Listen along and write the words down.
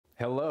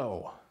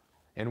Hello,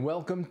 and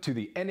welcome to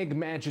the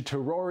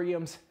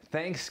Enigmagitororium's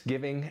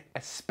Thanksgiving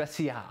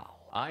Especial.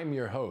 I'm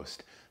your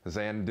host,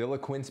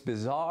 Xandiloquence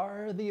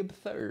Bizarre the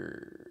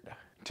Third.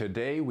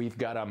 Today we've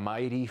got a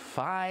mighty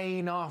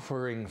fine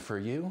offering for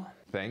you.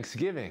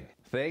 Thanksgiving.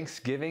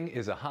 Thanksgiving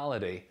is a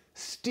holiday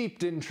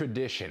steeped in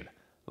tradition,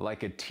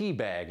 like a tea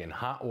bag in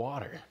hot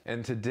water.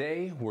 And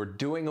today we're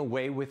doing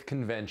away with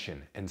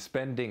convention and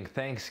spending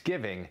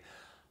Thanksgiving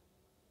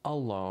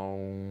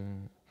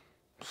alone.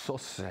 So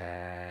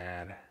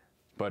sad.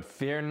 But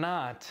fear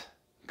not,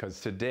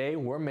 because today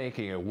we're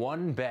making a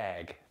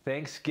one-bag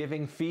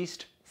Thanksgiving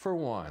feast for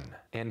one,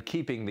 and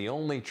keeping the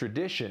only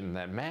tradition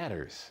that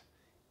matters: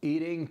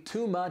 eating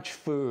too much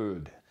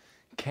food.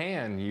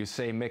 Can you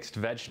say mixed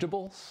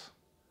vegetables?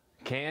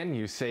 Can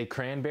you say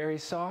cranberry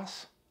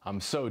sauce? I'm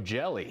so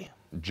jelly.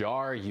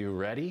 Jar, you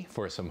ready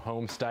for some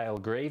home-style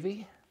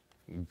gravy?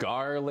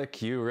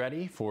 Garlic, you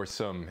ready for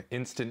some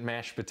instant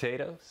mashed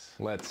potatoes?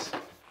 Let's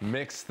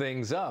mix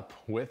things up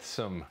with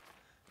some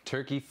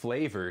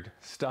turkey-flavored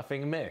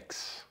stuffing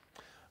mix.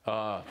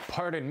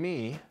 Pardon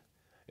me,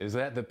 is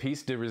that the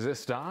piece de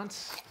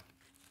resistance?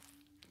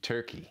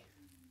 Turkey.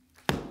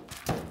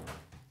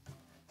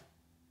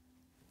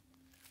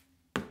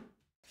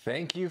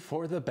 Thank you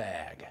for the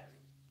bag.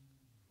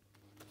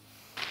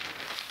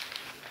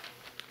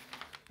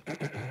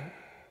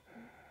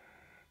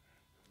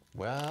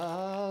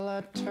 Well,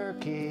 a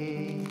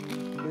turkey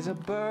is a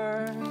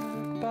bird,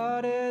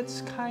 but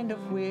it's kind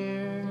of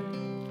weird.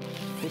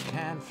 It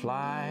can't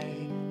fly,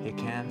 it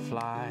can't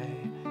fly,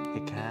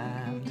 it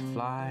can't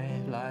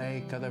fly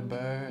like other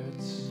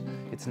birds.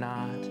 It's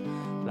not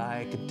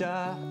like a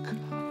duck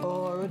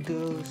or a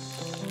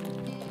goose.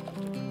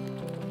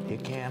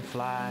 It can't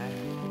fly,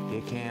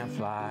 it can't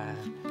fly,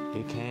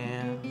 it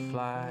can't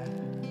fly.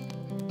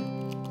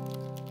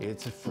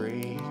 It's a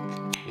freak,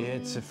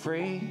 it's a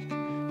freak,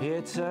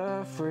 it's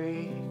a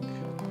freak.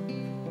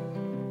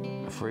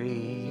 A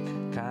freak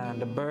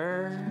kind of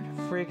bird,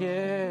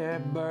 freaky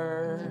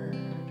bird.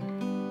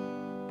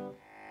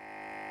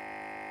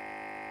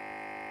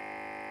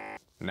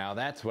 Now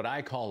that's what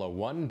I call a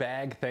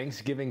one-bag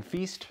Thanksgiving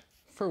feast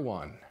for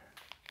one.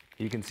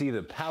 You can see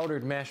the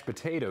powdered mashed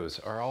potatoes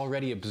are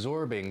already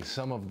absorbing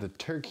some of the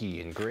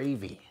turkey and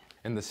gravy,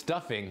 and the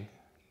stuffing,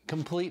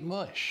 complete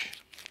mush.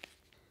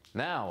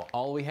 Now,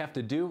 all we have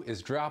to do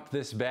is drop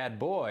this bad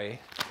boy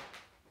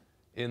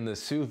in the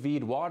sous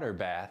vide water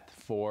bath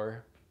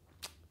for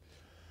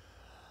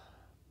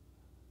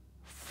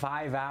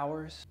 5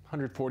 hours,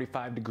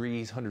 145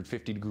 degrees,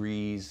 150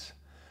 degrees.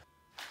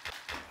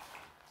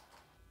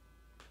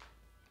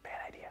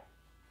 Bad idea.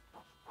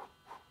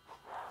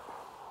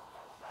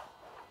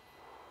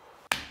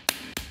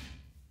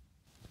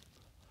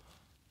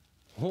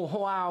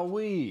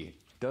 Wowee!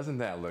 Doesn't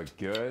that look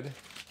good?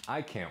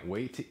 I can't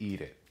wait to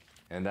eat it.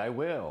 And I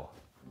will.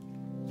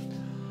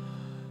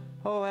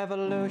 Oh,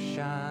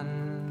 evolution,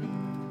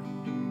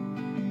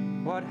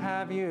 what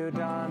have you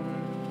done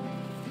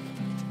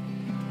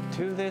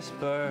to this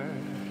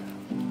bird,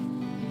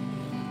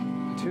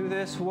 to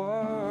this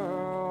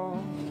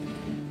world?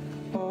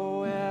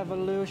 Oh,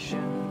 evolution,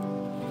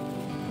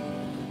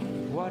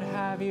 what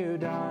have you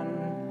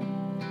done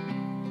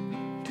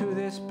to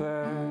this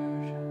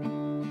bird,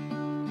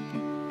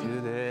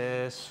 to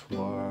this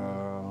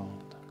world?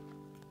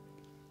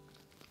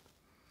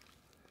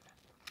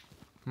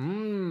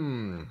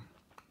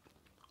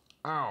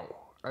 Ow,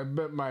 I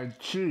bit my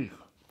cheek.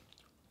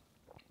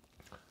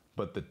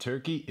 But the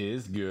turkey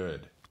is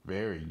good.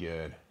 Very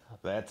good.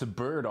 That's a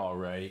bird, all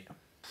right.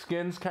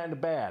 Skin's kind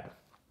of bad,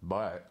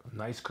 but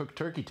nice cooked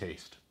turkey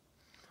taste.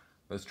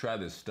 Let's try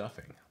this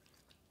stuffing.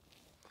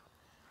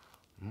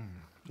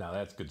 Now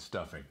that's good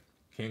stuffing.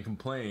 Can't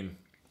complain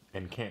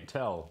and can't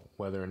tell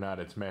whether or not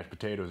it's mashed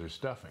potatoes or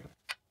stuffing.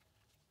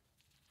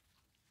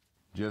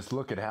 Just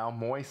look at how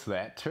moist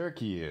that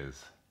turkey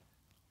is.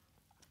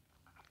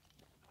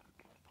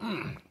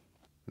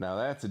 Now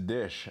that's a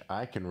dish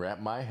I can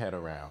wrap my head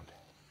around.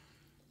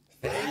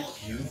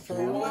 Thank you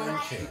for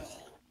watching.